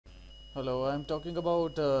Hello, I'm talking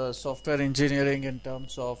about software engineering in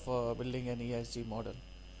terms of building an ESG model.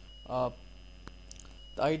 Uh,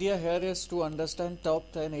 the idea here is to understand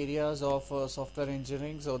top 10 areas of software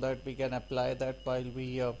engineering so that we can apply that while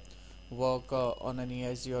we work on an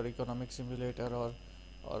ESG or economic simulator or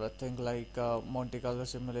a thing like Monte Carlo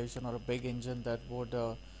simulation or a big engine that would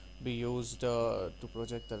be used to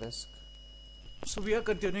project the risk. So we are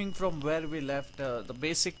continuing from where we left. The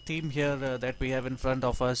basic theme here that we have in front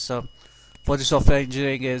of us for the software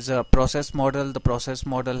engineering is a process model. The process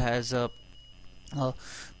model has a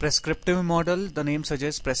prescriptive model. The name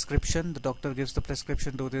suggests prescription. The doctor gives the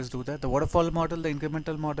prescription, do this, do that. The waterfall model, the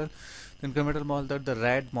incremental model, the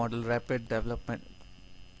RAD model, rapid development.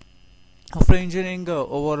 Software engineering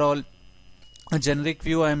overall, a generic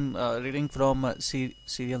view. I'm reading from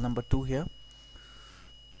serial number 2 here.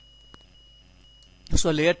 So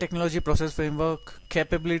layer technology, process framework,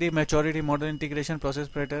 capability, maturity, model integration, process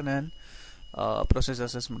pattern, and process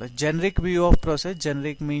assessment. A generic view of process.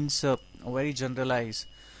 Generic means very generalized.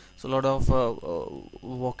 So a lot of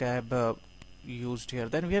vocab used here.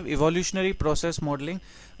 Then we have evolutionary process modeling.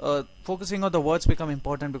 Focusing on the words become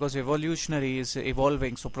important because evolutionary is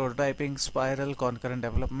evolving. So prototyping, spiral, concurrent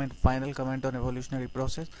development. Final comment on evolutionary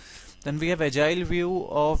process. Then we have agile view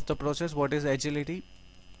of the process. What is agility?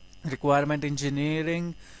 Requirement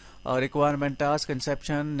engineering, requirement task,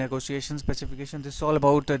 conception, negotiation, specification. This is all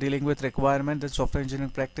about dealing with requirement. The software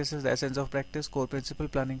engineering practices, the essence of practice, core principle,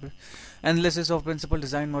 planning, analysis of principle,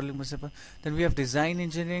 design, modeling principle. Then we have design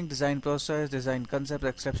engineering, design process, design concept,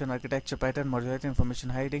 exception, architecture, pattern, modularity,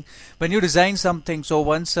 information hiding. When you design something, so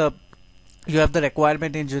once you have the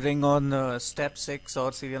requirement engineering on step 6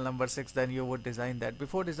 or serial number 6, then you would design that.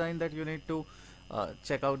 Before design that, you need to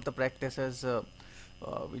check out the practices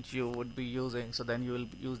which you would be using. So then you will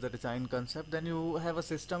use the design concept. Then you have a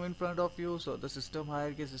system in front of you. So the system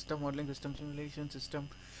hierarchy, system modeling, system simulation, system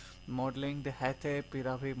modeling, the Hathe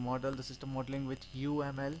pyramid model, the system modeling with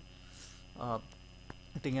UML, uh,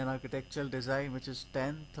 getting an architectural design, which is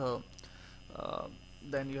 10th.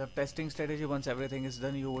 Then you have testing strategy. Once everything is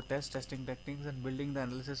done, you would test testing techniques and building the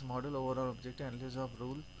analysis model, overall objective analysis of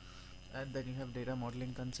rule. And then you have data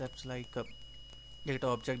modeling concepts like data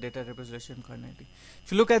object, data representation, coordinating.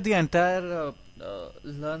 If you look at the entire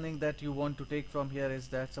learning that you want to take from here, is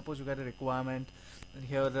that suppose you get a requirement, and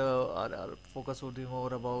here our focus would be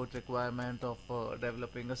more about requirement of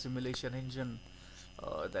developing a simulation engine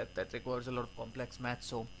that requires a lot of complex math.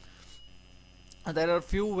 So there are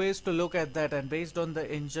few ways to look at that, and based on the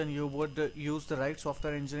engine you would use the right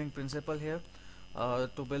software engineering principle here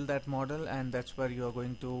to build that model, and that's where you are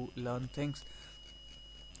going to learn things.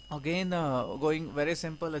 Again, going very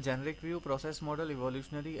simple, a generic view, process model,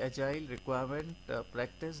 evolutionary, agile, requirement,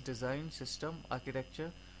 practice, design, system,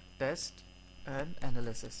 architecture, test, and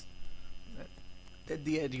analysis. At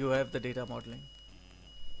the end, you have the data modeling.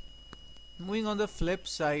 Moving on the flip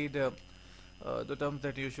side, the terms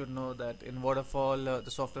that you should know, that in waterfall,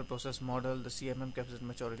 the software process model, the CMM capacity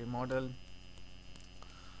maturity model.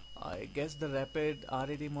 I guess the rapid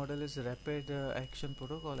RAD model is rapid action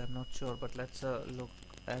protocol. I'm not sure, but let's look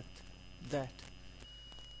at that.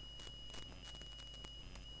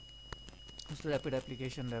 It's rapid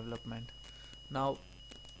application development. Now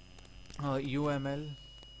UML,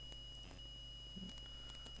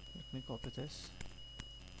 let me copy this,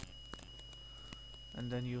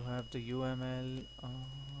 and then you have the UML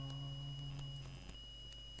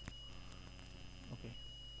okay,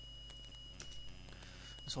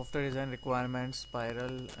 software design requirements,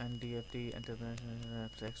 spiral, and DFT, enterprise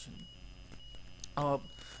abstraction.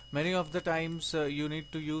 Many of the times you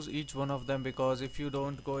need to use each one of them, because if you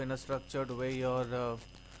don't go in a structured way, your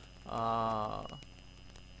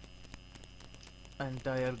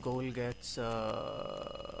entire goal gets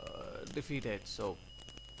defeated. So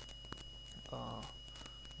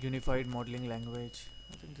unified modeling language,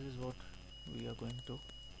 I think this is what we are going to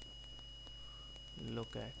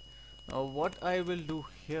look at. Now what I will do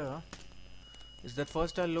here is that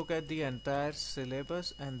first I'll look at the entire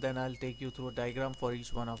syllabus, and then I'll take you through a diagram for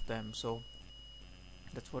each one of them. So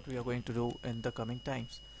that's what we are going to do in the coming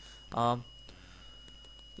times.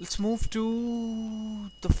 Let's move to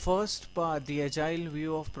the first part, the agile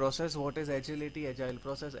view of process. What is agility? Agile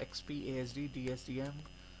process, XP, ASD, DSDM,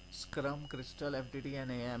 Scrum, Crystal, FDD, and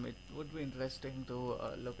AM. It would be interesting to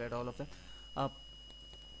look at all of them.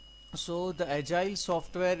 So the agile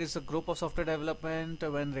software is a group of software development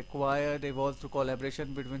when required evolves through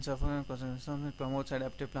collaboration between software and process. It promotes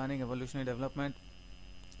adaptive planning, evolutionary development,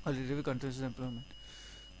 or review continuous improvement.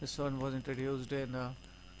 This one was introduced in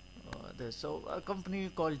There's so a company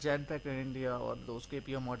called Genpact in India, or those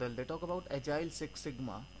KPO model, they talk about Agile Six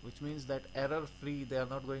Sigma, which means that error free. They are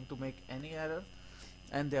not going to make any error,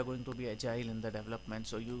 and they are going to be agile in the development.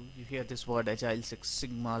 So you hear this word Agile Six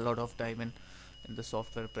Sigma a lot of time in the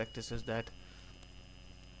software practices that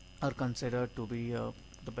are considered to be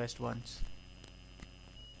the best ones.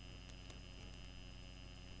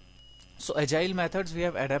 So agile methods, we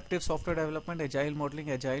have adaptive software development, agile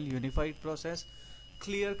modeling, agile unified process,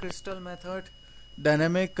 clear crystal method,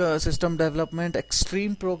 dynamic system development,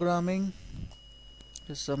 extreme programming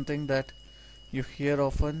is something that you hear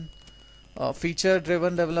often. Feature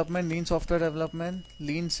driven development, lean software development,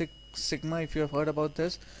 lean sigma, if you have heard about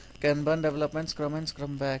this, kanban development, scrum and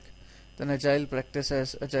scrum back. Then agile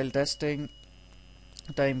practices, agile testing,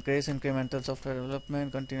 time case, incremental software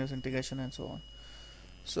development, continuous integration, and so on.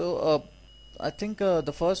 So I think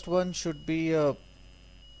the first one should be the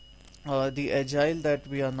agile that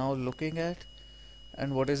we are now looking at.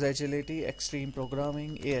 And what is agility? Extreme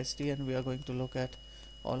programming, AST, and we are going to look at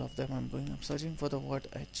all of them. I'm searching for the word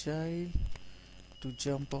agile to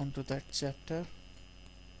jump onto that chapter.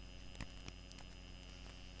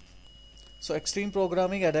 So extreme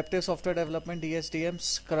programming, adaptive software development, DSDM,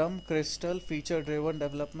 Scrum, Crystal, feature driven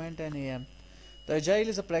development, and AM. The Agile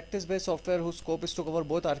is a practice-based software whose scope is to cover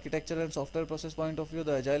both architecture and software process point of view.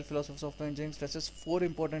 The Agile philosophy of software engineering stresses four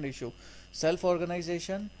important issues: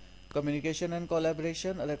 self-organization, communication and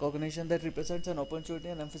collaboration, a recognition that represents an opportunity,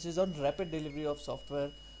 and emphasis on rapid delivery of software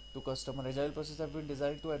to customer. Agile processes have been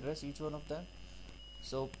designed to address each one of them.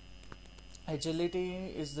 So agility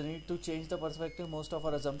is the need to change the perspective. Most of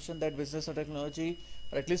our assumption that business or technology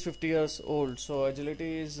are at least 50 years old. So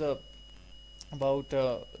agility is about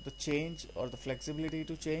the change or the flexibility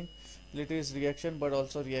to change. Agility is reaction, but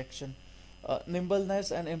also reaction.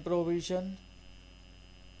 Nimbleness and improvisation.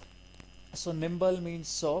 So nimble means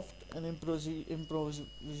soft, and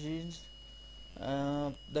improvisation.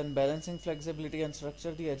 Then balancing flexibility and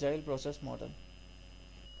structure, the agile process model.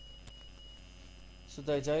 So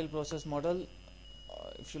the agile process model,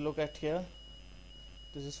 if you look at here,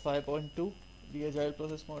 this is 5.2, the agile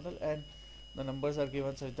process model, and the numbers are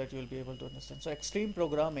given such that you will be able to understand. So extreme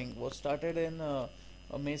programming was started in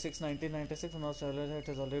May 6, 1996, and now it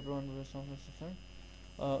has already proven.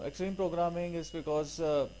 Extreme programming is because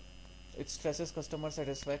it stresses customer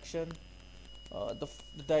satisfaction. The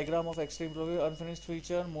diagram of extreme programming: unfinished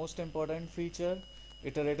feature, most important feature,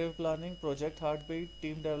 iterative planning, project heartbeat,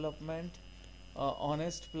 team development,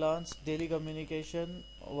 honest plans, daily communication,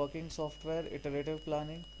 working software, iterative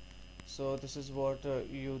planning. So this is what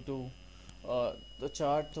you do. The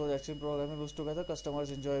chart, so the extreme programming goes together. Customers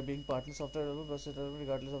enjoy being partner software developer, process developer,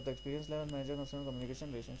 regardless of the experience level, manager, customer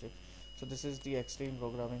communication relationship. So this is the extreme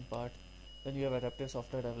programming part. Then you have adaptive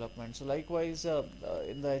software development. So likewise,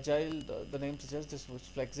 in the agile, the name suggests this was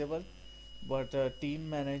flexible, but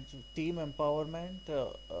team empowerment,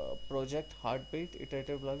 project heartbeat,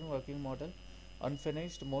 iterative learning, working model,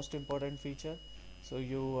 unfinished, most important feature. So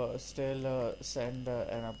you still send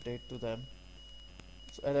an update to them.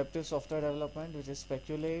 So adaptive software development, which is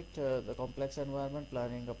speculate, the complex environment,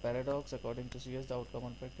 planning a paradox according to CS, the outcome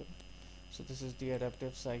unpredictable. So this is the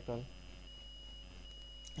adaptive cycle.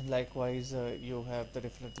 And likewise, you have the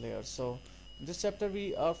different layers. So in this chapter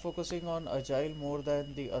we are focusing on agile more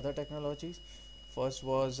than the other technologies. First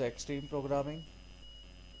was extreme programming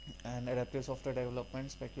and adaptive software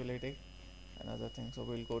development, speculating, and other things. So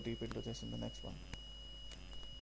we'll go deep into this in the next one.